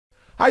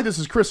Hi, this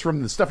is Chris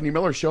from the Stephanie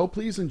Miller Show.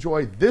 Please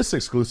enjoy this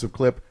exclusive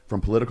clip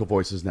from Political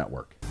Voices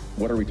Network.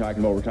 What are we talking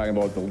about? We're talking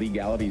about the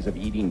legalities of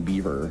eating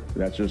beaver.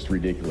 That's just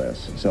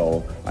ridiculous.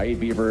 So I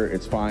eat beaver.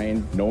 It's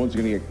fine. No one's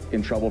going to get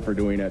in trouble for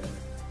doing it.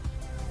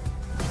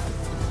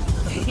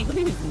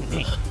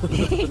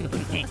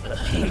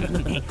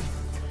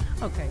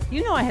 Okay,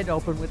 you know I had to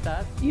open with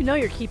that. You know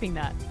you're keeping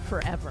that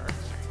forever.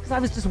 Because I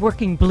was just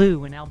working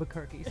blue in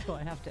Albuquerque, so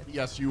I have to.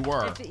 Yes, you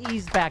were. I have to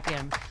ease back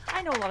in.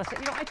 I know a lot of stuff.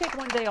 You know, I take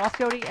one day off,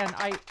 Jody, and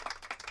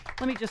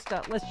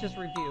let's just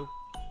review.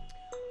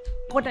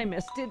 What did I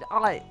miss? Did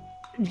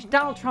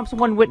Donald Trump's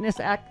one witness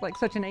act like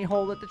such an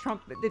a-hole that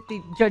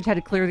the judge had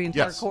to clear the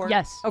entire court?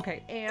 Yes.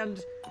 Okay,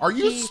 and Are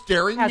you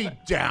staring me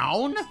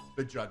down?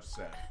 The judge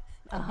said.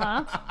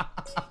 Uh-huh.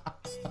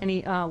 And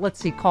he,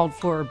 called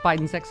for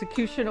Biden's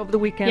execution over the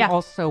weekend. Yeah.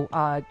 Also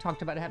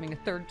talked about having a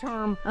third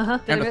term. Uh-huh.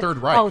 And a third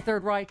Reich. Oh,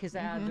 Third Reich. His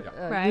ad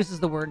Right.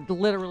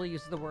 literally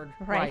uses the word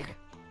Reich. Reich.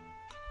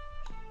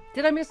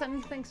 Did I miss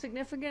anything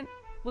significant?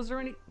 Was there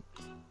any?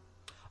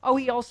 Oh,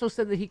 he also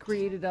said that he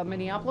created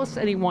Minneapolis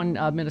and he won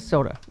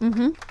Minnesota.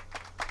 Mm-hmm.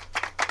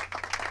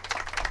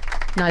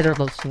 Neither of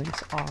those things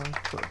are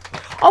true.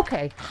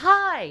 Okay.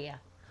 Hi.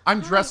 I'm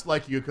dressed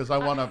like you because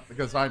I'm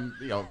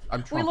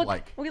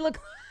Trump-like. We look.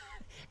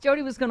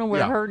 Jody was going to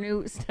wear Yeah. her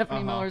new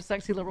Stephanie Miller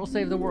Sexy Liberal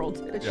Save the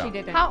World. But Yeah. she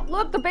didn't.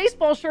 Look, the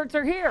baseball shirts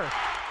are here.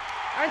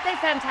 Aren't they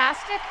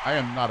fantastic? I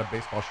am not a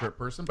baseball shirt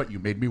person, but you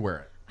made me wear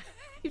it.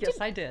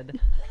 Yes, I did.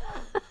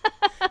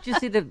 Did you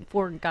see the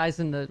four guys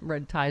in the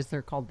red ties?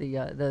 They're called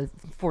the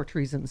Four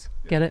Treasons.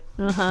 Get it?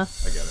 Uh-huh.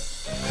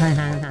 I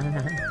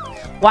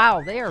get it.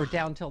 Wow, they are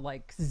down to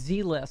like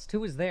Z-list.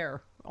 Who was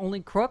there?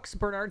 Only Crooks,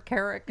 Bernard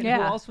Carrick, and who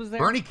Yeah. else was there?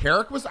 Bernie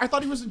Carrick I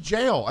thought he was in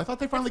jail. I thought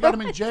they finally got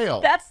him in jail.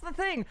 That's the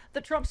thing.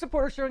 The Trump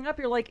supporters showing up,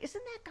 you're like,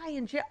 isn't that guy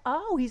in jail?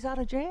 Oh, he's out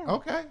of jail.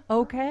 Okay.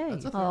 Okay.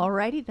 That's a thing.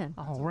 Alrighty then.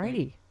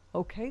 Alrighty.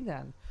 Okay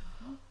then.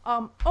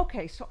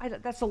 Okay, so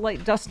that's a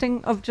light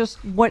dusting of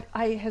just what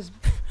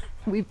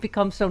we've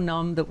become so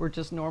numb that we're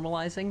just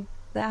normalizing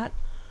that.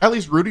 At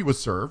least Rudy was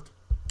served.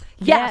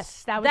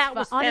 Yes, that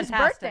was on his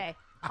fantastic. birthday.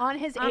 On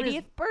his On his-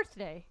 80th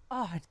birthday.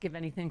 Oh, I'd give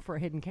anything for a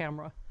hidden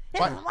camera.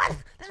 What?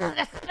 This is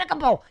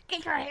despicable.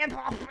 Get your hands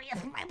off me.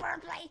 It's my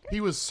birthday. He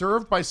was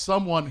served by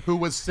someone who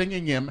was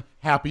singing him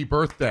happy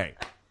birthday.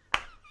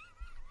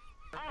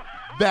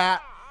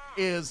 That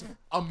is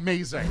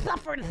amazing.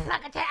 Suffering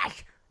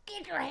succotash.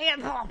 Get your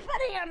hands off. Put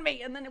it on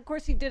me. And then, of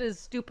course, he did his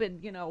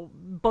stupid,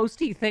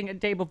 boasty thing a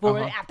day before.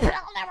 Uh-huh. They'll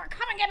never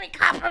come and get me,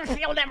 coppers.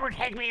 They'll never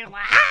take me.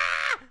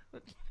 Ah!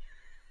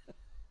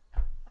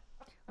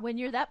 When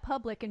you're that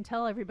public and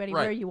tell everybody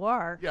Right. where you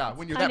are. Yeah,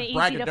 when you're kinda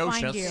that easy to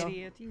find braggadocious. you.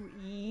 Idiot.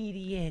 You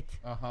idiot.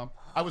 Uh-huh.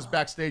 I was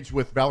backstage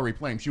with Valerie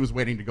Plame. She was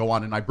waiting to go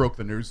on, and I broke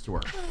the news to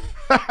her.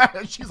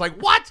 She's like,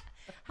 what?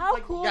 How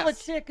Like, cool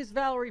yes. a chick is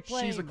Valerie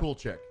Plame? She's a cool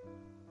chick.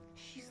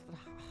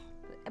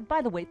 And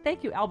by the way,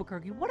 thank you,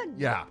 Albuquerque. What a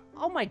Yeah.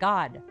 Oh my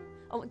God!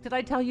 Oh, did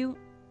I tell you?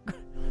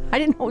 I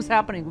didn't know what was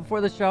happening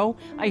before the show.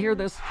 I hear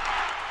this.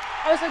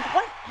 I was like,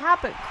 "What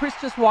happened?" Chris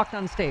just walked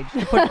on stage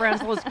to put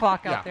Francois'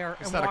 clock Yeah, out there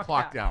and set a walked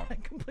clock out, down.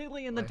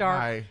 completely in the Like, dark.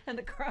 hi. And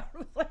the crowd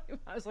was like,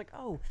 "I was like,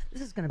 oh,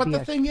 this is going to But be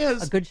the thing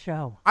is, a good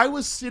show." I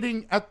was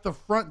sitting at the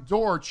front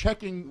door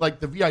checking like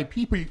the VIP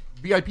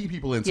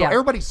people in, so Yeah.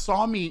 everybody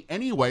saw me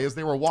anyway as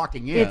they were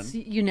walking in. It's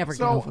you never get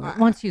So, over it.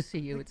 Once you see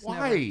you, it's why?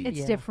 never. It's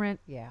yeah. different.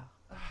 Yeah,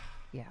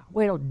 yeah.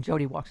 Wait till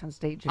Jody walks on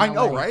stage. In I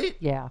know, LA. right?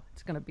 Yeah,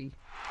 it's going to be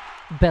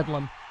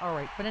bedlam. All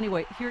right, but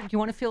anyway, here. Do you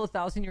want to feel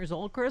 1,000 years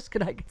old, Chris?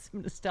 Could I get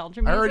some nostalgia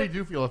I music? already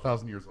do feel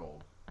 1,000 years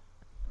old.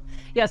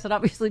 Yes, it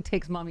obviously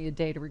takes mommy a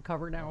day to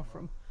recover now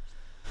from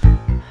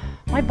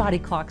my body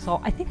clock's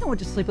all. I think I went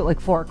to sleep at like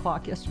 4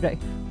 o'clock yesterday.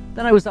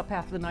 Then I was up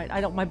half the night.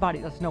 My body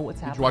doesn't know what's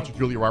Did happening. you watch a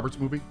Julia Roberts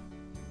movie?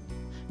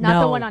 Not the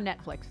No. one on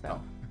Netflix,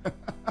 though.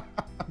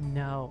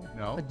 No.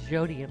 No? But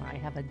Jody and I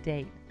have a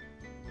date.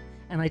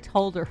 And I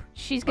told her.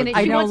 She's gonna.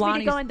 I She know wants me to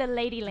Lonnie's- go in the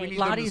lady We lane. need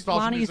the nostalgia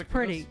Lonnie's music for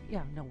pretty. this?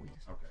 Yeah, no, we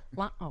just.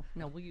 Okay. Oh,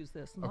 no, we'll use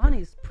this.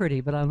 Lonnie's pretty,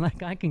 but I'm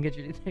like, I can get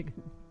you to take a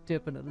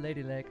dip in a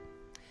lady leg.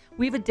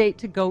 We have a date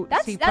to go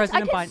see I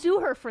President could Biden. sue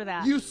her for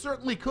that. You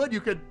certainly could.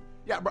 You could.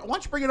 Yeah, but why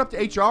don't you bring it up to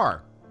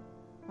HR?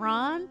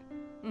 Ron,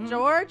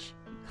 George,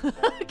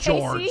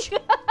 George. Casey?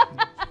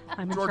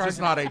 I'm in George charge is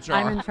not HR.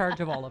 I'm in charge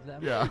of all of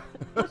them. Yeah.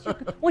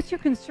 What's your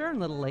concern,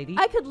 little lady?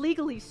 I could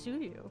legally sue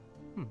you.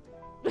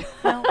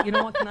 Well, you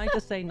know what? Can I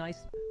just say nice?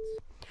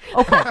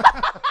 Okay.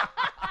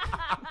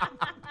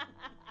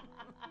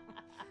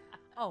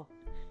 Oh,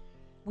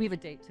 we have a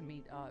date to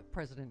meet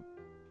President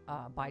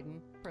Biden,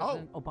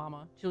 President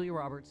Obama, Julia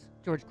Roberts,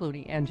 George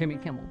Clooney, and Jimmy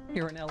Kimmel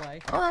here in L.A.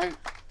 All right.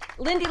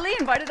 Lindy Lee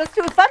invited us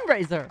to a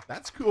fundraiser.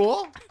 That's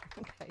cool.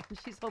 Okay, and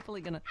she's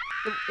hopefully gonna.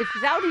 If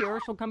she's out here,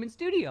 she'll come in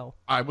studio.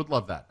 I would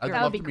love that. I'd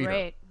That love would be to meet her.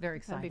 great. Very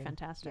exciting. That'd be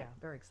fantastic. Yeah,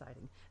 very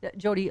exciting.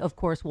 Jody, of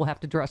course, will have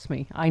to dress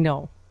me. I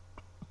know.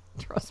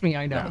 Trust me,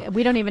 I know. Yeah.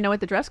 We don't even know what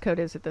the dress code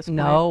is at this point.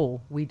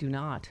 No, we do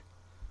not.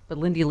 But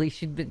Lindy Lee,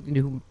 she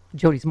knew who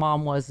Jody's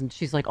mom was, and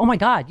she's like, "Oh my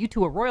God, you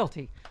two are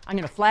royalty. I'm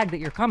going to flag that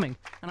you're coming."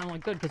 And I'm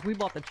like, "Good, because we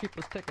bought the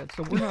cheapest ticket,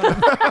 so we're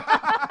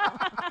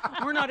not."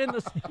 We're not in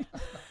the same.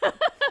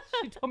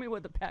 She told me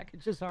what the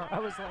packages are. I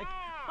was like,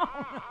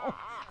 oh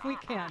no, we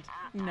can't.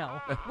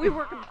 No, we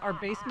work in our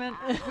basement.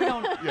 We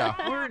don't. Yeah.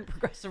 We're in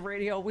progressive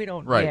radio. We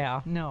don't. Right.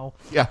 Yeah, no.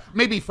 Yeah,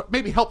 maybe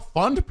help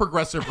fund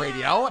progressive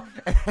radio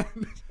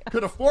and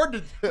could afford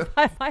to.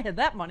 If I had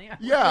that money, I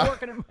would Yeah. be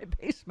working in my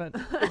basement.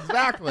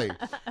 Exactly.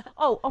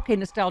 Oh, okay,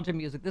 nostalgia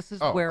music. This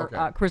is where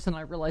okay. Chris and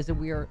I realized that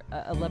we are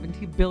 11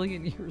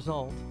 billion years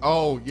old.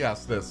 Oh,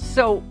 yes, this.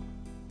 So,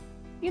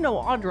 you know,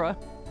 Audra,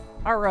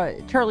 our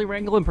Charlie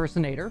Rangel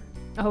impersonator.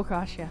 Oh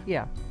gosh, yeah.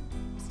 Yeah.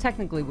 This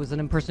technically was an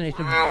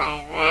impersonation.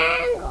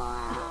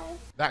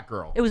 That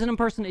girl. It was an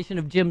impersonation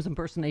of Jim's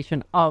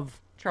impersonation of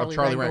Charlie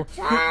Rangel,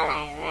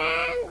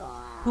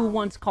 who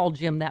once called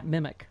Jim that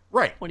mimic.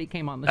 Right. When he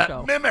came on the That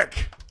show.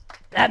 mimic.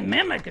 That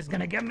mimic is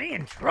going to get me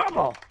in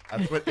trouble.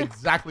 That's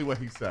exactly what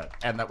he said,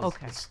 and that was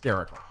Okay.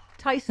 hysterical.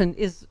 Tyson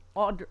is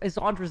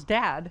Audra's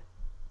dad.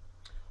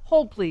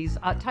 Hold, please.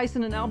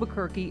 Tyson in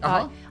Albuquerque.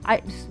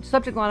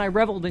 Subject line, I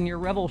reveled in your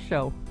Revel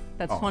show.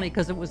 That's funny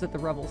because it was at the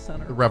Revel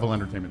Center. The Revel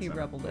Entertainment He Center.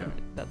 reveled in Yeah.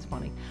 it. That's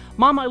funny.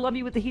 Mom, I love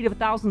you with the heat of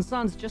 1,000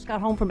 suns. Just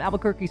got home from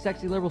Albuquerque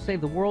Sexy Liberal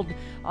Save the World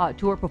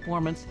tour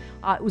performance.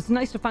 It was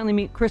nice to finally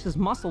meet Chris's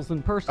muscles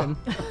in person.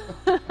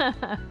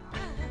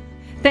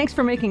 Thanks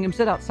for making him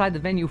sit outside the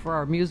venue for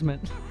our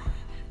amusement.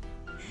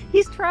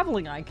 He's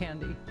traveling eye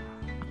candy.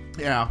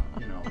 Yeah,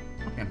 you know,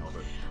 can't help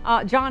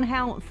it. John,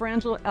 Hal,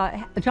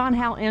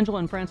 Angela,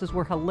 and Francis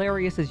were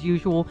hilarious as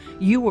usual.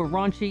 You were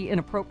raunchy,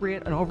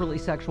 inappropriate, and overly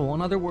sexual.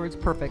 In other words,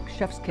 perfect.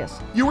 Chef's kiss.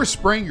 You were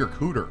spraying your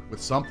cooter with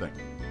something.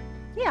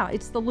 Yeah,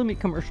 it's the Lumi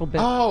commercial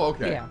bit. Oh,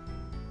 okay. Yeah.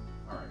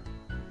 All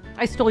right.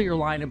 I stole your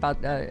line about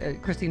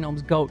Christy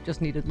Nome's goat just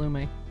needed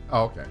Lumi.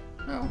 Oh, okay.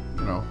 Well,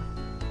 you know,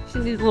 She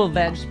needs a little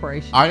veg spray.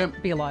 She I am-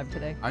 should be alive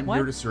today. I'm What?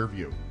 here to serve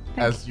you,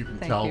 as you can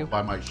thank tell you.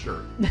 by my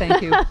shirt.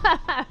 Thank you.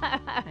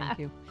 Thank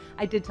you.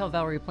 I did tell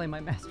Valerie to play my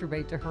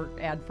masturbate to her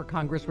ad for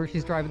Congress where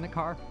she's driving the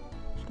car.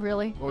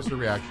 Really? What was the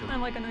reaction?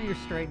 I'm like, I know you're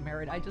straight and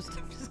married. I just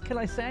can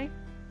I say?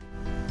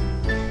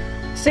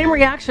 Same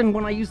reaction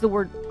when I use the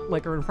word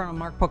liquor in front of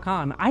Mark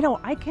Pocan.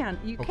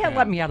 You can't Pocan.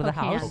 let me out of the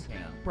Pocan. house.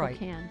 Pocan. Right.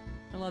 Can.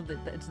 I love that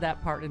it's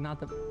that part and not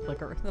the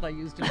liquor that I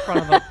used in front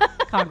of a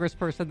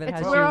congressperson that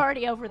has We're you.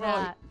 already over Well,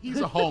 that. he's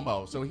a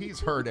homo, so he's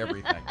heard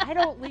everything. I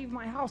don't leave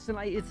my house, and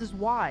this is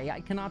why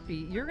I cannot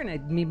be. You're going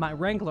to need my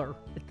wrangler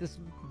at this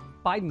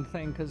Biden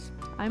thing because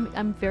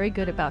I'm very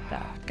good about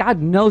that.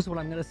 God knows what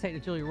I'm going to say to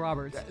Julia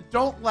Roberts.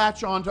 Don't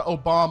latch on to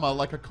Obama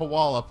like a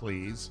koala,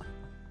 please.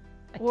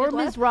 I Or did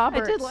Ms. I did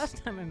Roberts. last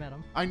time I met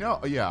him. I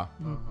know. Yeah.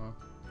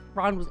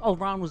 Ron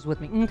was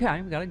with me.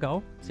 Okay, we gotta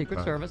go.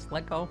 Secret Service,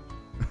 let go.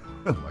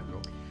 Let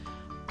go.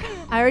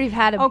 I already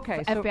had a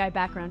Okay, so- FBI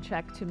background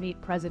check to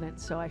meet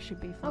presidents, so I should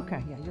be fine.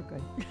 Okay, yeah, you're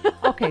good.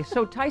 Okay,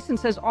 so Tyson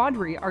says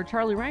Audrey, our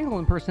Charlie Rangel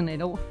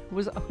impersonator,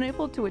 was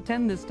unable to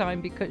attend this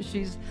time because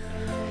she's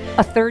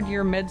a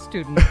third-year med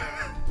student.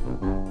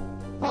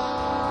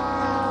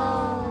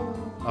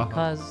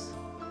 Because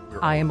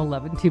I am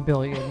 11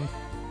 billion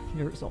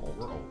years old.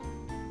 We're old.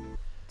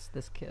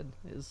 This kid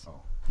is,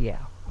 Oh. yeah.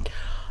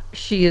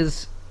 She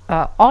is,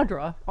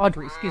 Audrey,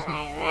 excuse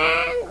me,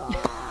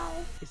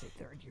 is a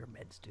third-year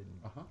med student.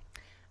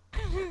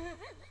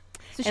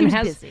 So she was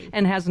has busy.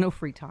 and has no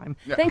free time.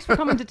 Yeah. Thanks for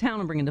coming to town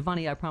and bringing the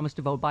money. I promise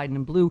to vote Biden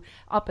in blue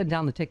up and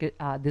down the ticket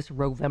this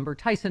Rovember.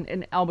 Tyson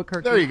in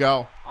Albuquerque. There you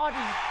go. Audrey's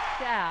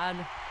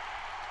dad.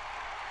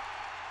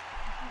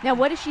 Now,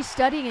 what is she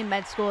studying in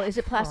med school? Is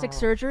it plastic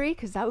surgery?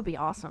 Because that would be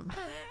awesome.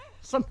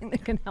 Something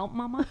that can help,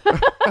 Mama.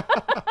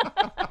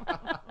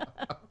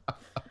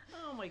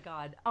 Oh my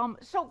God.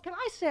 So can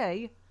I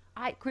say,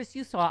 Chris,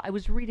 you saw I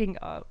was reading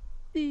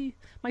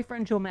my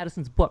friend Joe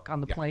Madison's book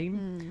on the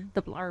plane.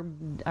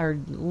 Our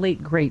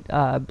late great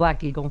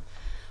Black Eagle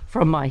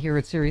from here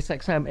at Sirius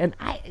XM, and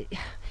I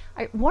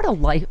what a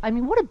life! I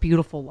mean, what a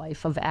beautiful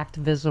life of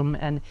activism,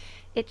 and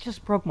it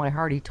just broke my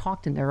heart. He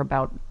talked in there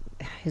about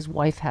his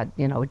wife had,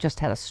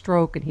 just had a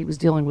stroke, and he was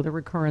dealing with a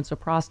recurrence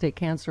of prostate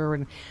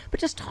cancer, but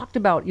just talked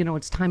about,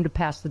 it's time to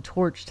pass the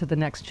torch to the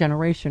next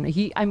generation.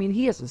 He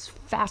has this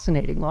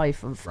fascinating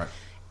life of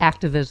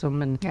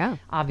activism, and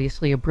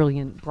obviously a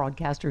brilliant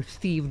broadcaster.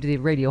 Thieved the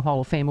Radio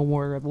Hall of Fame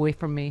award away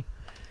from me.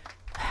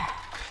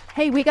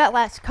 Hey, we got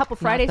last couple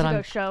Fridays that ago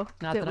I'm- show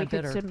not that that we I'm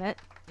could bitter. submit.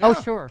 Oh,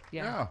 sure.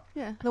 Yeah.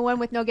 Yeah, the one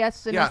with no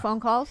guests and Yeah. no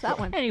phone calls. That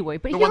one. Anyway,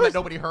 but The here one that was,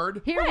 nobody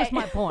heard? here was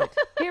my point.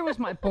 Here was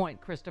my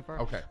point, Christopher.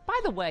 Okay. By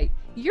the way,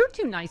 you're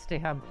too nice to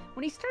him.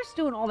 When he starts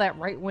doing all that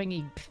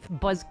right-wingy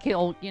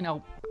buzzkill,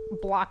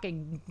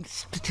 blocking,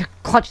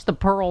 clutch the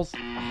pearls.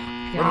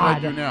 What did I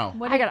do now?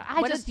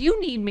 You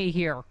need me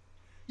here.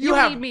 You You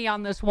have- need me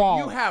on this wall.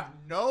 You have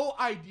no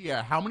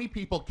idea how many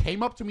people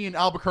came up to me in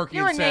Albuquerque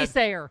You're and a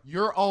said, naysayer.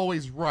 "You're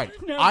always right."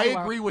 No, I you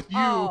are. agree with you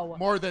Oh.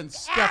 more than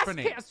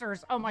Stephanie. Ass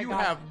kissers. Oh my You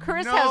God. have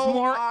Chris no has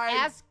more idea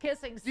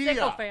ass-kissing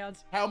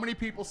sycophants. How many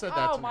people said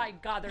that Oh to me? my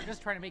God, they're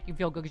just trying to make you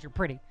feel good because you're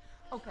pretty.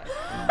 Okay.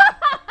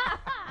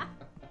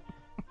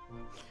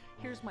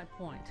 Here's my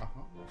point.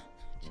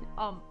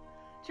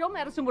 Joe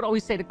Madison would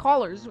always say to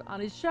callers on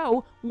his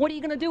show, "What are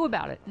you going to do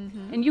about it?"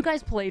 And you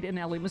guys played an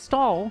Ellie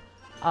Mistal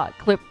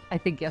clip, I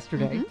think,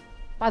 yesterday.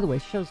 By the way,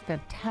 show's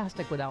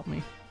fantastic without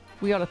me.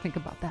 We ought to think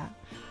about that.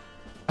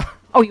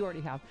 Oh, you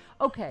already have.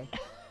 Okay.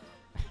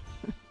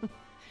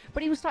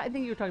 But he was I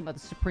think you were talking about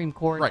the Supreme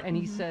Court, Right. and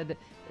he said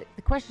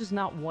the question is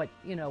not what,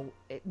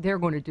 they're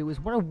going to do, is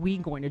what are we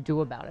going to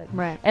do about it?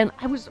 Right. And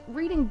I was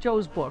reading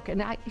Joe's book,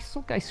 and I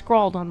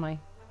scrawled on my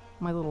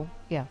little,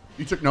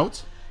 You took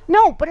notes?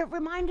 No, but it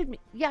reminded me.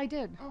 Yeah, I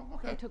did. Oh,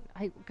 okay.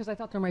 Because I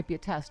thought there might be a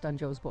test on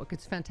Joe's book.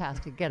 It's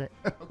fantastic. Get it?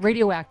 Okay.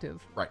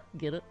 Radioactive. Right.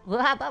 Get it?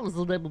 That was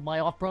the name of my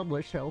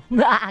off-Broadway show.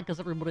 Because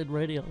everybody in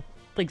radio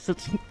thinks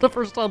it's the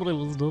first time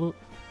anyone's done it.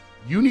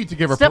 You need to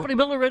give Stephanie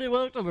Miller,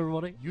 Radioactive,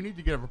 everybody. You need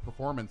to give a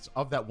performance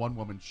of that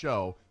one-woman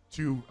show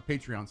to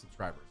Patreon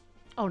subscribers.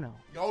 Oh, no.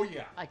 Oh,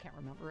 yeah. I can't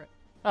remember it.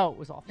 Oh, it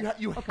was awful.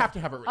 You have to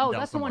have it written Oh, down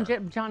that's somewhere. the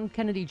one John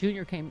Kennedy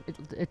Jr. came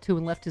to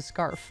and left his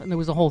scarf. And there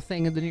was a whole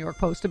thing in the New York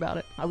Post about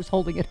it. I was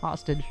holding it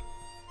hostage.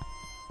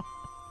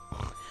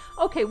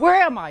 Okay,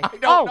 where am I? I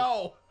don't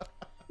know.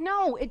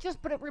 No,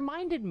 but it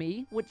reminded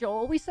me what Joe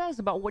always says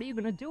about what are you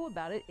going to do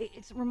about it.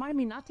 It's reminded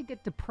me not to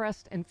get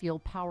depressed and feel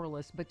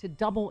powerless, but to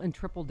double and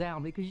triple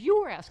down. Because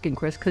you were asking,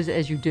 Chris, because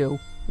as you do,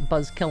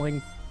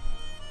 buzz-killing,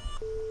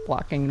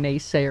 blocking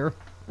naysayer.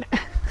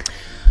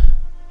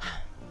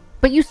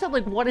 But you said,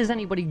 what is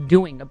anybody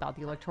doing about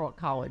the Electoral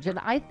College? And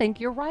I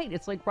think you're right.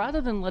 It's rather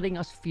than letting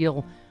us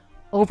feel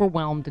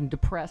overwhelmed and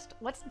depressed,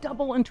 let's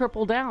double and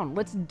triple down.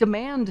 Let's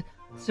demand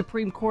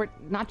Supreme Court,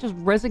 not just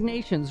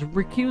resignations,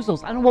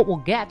 recusals. I don't know what we'll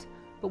get,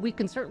 but we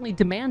can certainly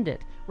demand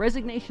it.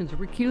 Resignations,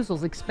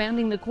 recusals,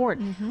 expanding the court.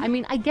 I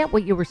mean, I get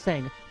what you were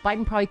saying.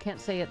 Biden probably can't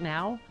say it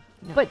now.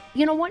 No. But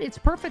you know what? It's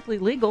perfectly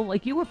legal,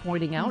 like you were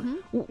pointing out.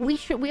 We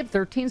have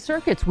 13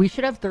 circuits. We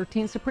should have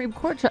 13 Supreme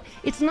Court.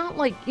 It's not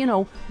like,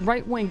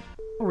 right-wing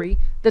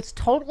that's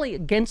totally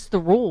against the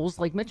rules,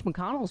 like Mitch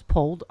McConnell's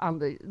pulled on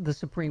the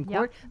Supreme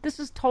Court. This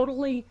is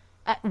totally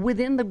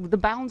within the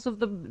bounds of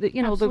the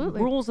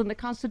rules in the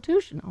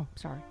Constitution. Oh,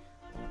 sorry.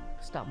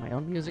 Stop my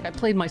own music. I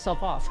played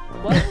myself off.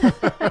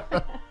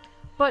 What?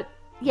 But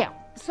yeah,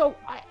 so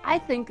I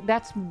think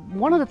that's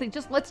one of the things.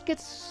 Just let's get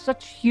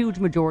such huge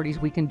majorities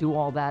we can do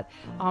all that.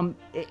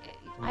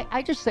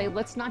 I just say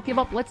let's not give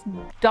up. Let's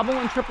double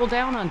and triple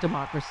down on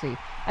democracy.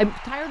 I'm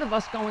tired of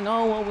us going,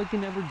 we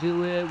can never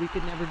do it. We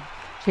could never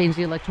change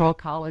the Electoral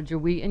College,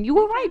 and you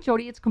were right,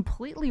 Jody, it's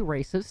completely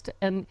racist,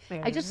 and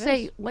I just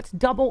say let's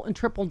double and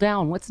triple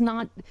down. Let's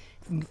not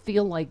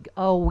feel like,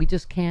 we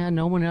just can't,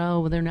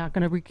 they're not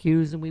going to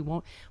recuse and we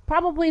won't.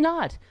 Probably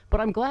not,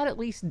 but I'm glad at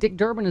least Dick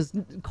Durbin is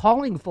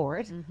calling for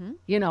it,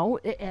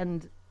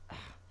 and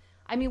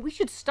I mean, we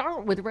should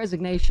start with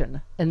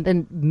resignation and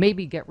then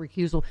maybe get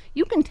recusal.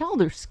 You can tell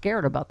they're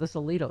scared about this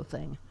Alito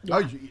thing.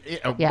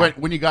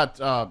 When you got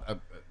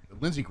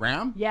Lindsey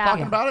Graham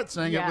talking about it,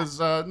 saying it was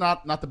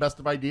not the best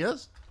of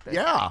ideas.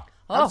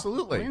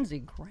 Absolutely. Lindsey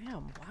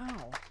Graham,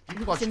 wow. He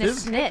clutched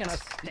his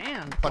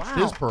stand. Clutched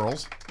his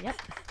pearls.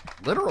 Yep.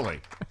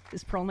 Literally.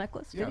 His pearl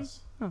necklace, did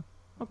yes. he? Oh,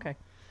 okay.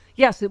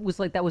 Yes, it was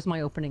that was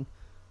my opening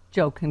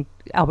joke in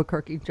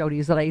Albuquerque, Jody,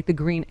 is that I ate the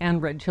green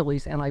and red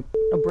chilies and a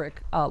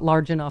brick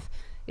large enough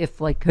if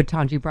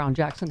Ketanji Brown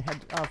Jackson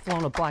had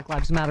flown a Black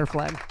Lives Matter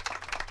flag.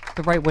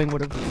 The right wing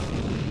would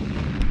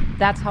have.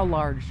 That's how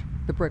large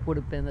the brick would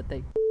have been that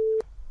they.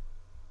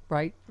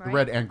 Right? The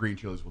red and green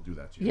chilies will do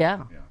that to you.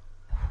 Yeah.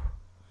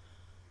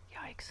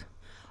 Yikes.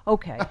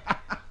 Okay.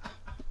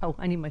 Oh,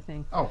 I need my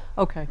thing. Oh.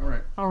 Okay.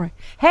 All right.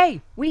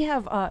 Hey, we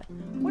have,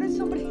 what did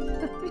somebody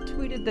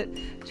tweeted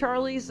that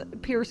Charlie's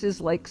Pierce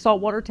is like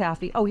saltwater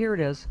taffy. Oh, here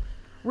it is.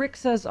 Rick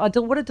says,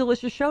 what a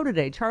delicious show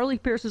today. Charlie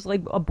Pierce is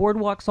like a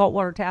boardwalk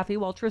saltwater taffy,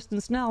 while Tristan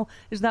Snell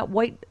is that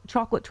white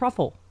chocolate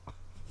truffle.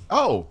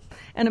 Oh.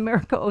 And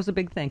America owes a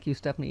big thank you,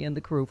 Stephanie and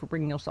the crew, for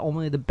bringing us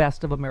only the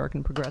best of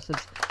American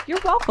progressives.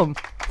 You're welcome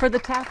for the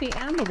taffy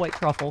and the white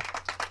truffle.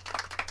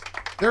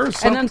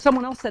 And then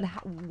someone else said,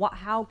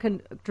 how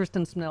can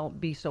Tristan Snell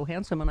be so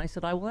handsome? And I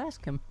said, I will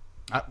ask him.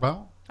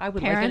 I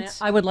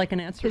would like an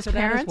answer His to that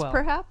as parents, well.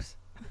 perhaps?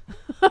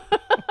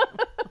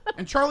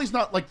 And Charlie's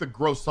not like the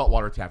gross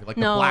saltwater taffy, like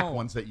the black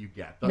ones that you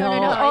get. No,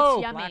 Oh,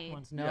 it's yummy. Black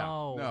ones,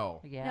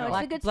 no. Yeah, No, it's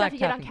the good stuff you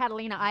get on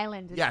Catalina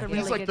Island. It's the he's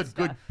really like good the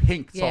stuff. good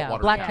pink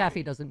saltwater black taffy.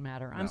 taffy doesn't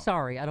matter. I'm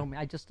sorry.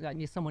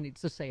 Someone needs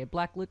to say it.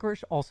 Black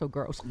licorice, also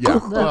gross. Yeah,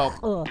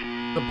 well,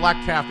 the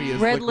black taffy is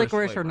red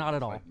licorice or flavor. not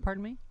at all.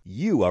 Pardon me?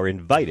 You are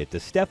invited to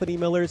Stephanie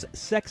Miller's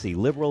Sexy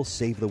Liberal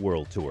Save the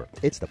World Tour.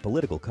 It's the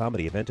political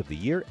comedy event of the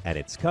year, and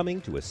it's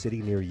coming to a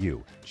city near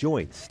you.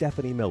 Join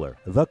Stephanie Miller,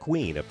 the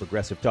queen of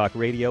progressive talk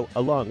radio,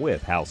 along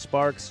with Hal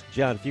Sparks,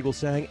 John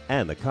Fugelsang,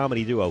 and the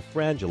comedy duo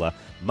Frangela,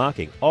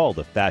 mocking all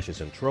the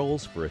fascists and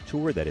trolls for a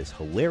tour that is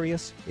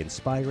hilarious,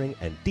 inspiring,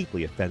 and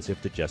deeply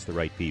offensive to just the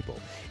right people.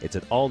 It's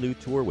an all-new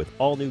tour with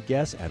all-new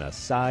guests and a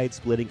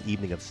side-splitting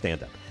evening of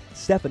stand-up.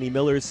 Stephanie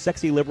Miller's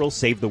Sexy Liberal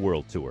Save the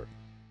World Tour.